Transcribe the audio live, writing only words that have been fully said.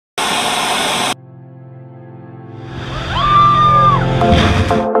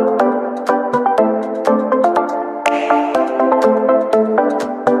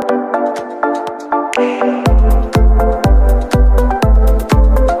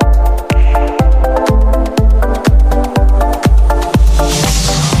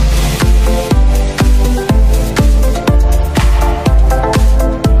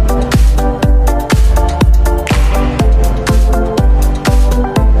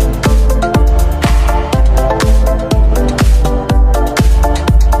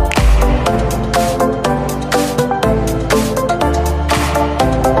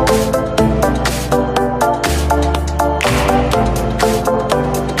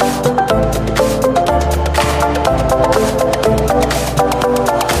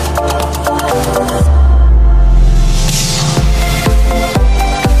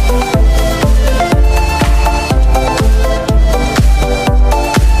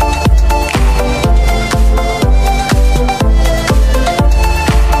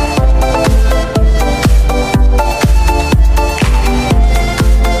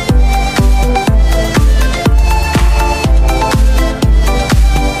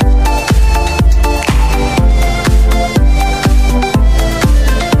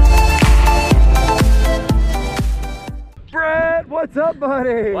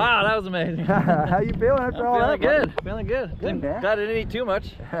buddy. Wow, that was amazing. How you feeling after all that? Feeling good. Good, man. Glad I didn't eat too much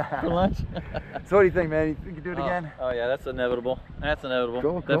for lunch. So what do you think, man? You think you do it again? Oh yeah, that's inevitable.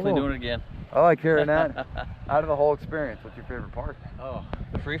 Cool. Definitely doing it again. I like hearing that. Out of the whole experience, what's your favorite part? Oh,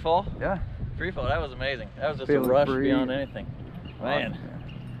 the free fall? Yeah. Free fall, that was amazing. That was just Feeling a rush free. beyond anything. Man.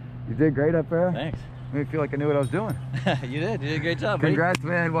 You did great up there. Thanks. Made me feel like I knew what I was doing. You did a great job, buddy. Congrats,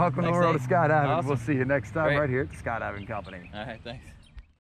 man. Welcome to the world of skydiving. Awesome. We'll see you next time Great. right here at the Skydiving Company. All right, thanks.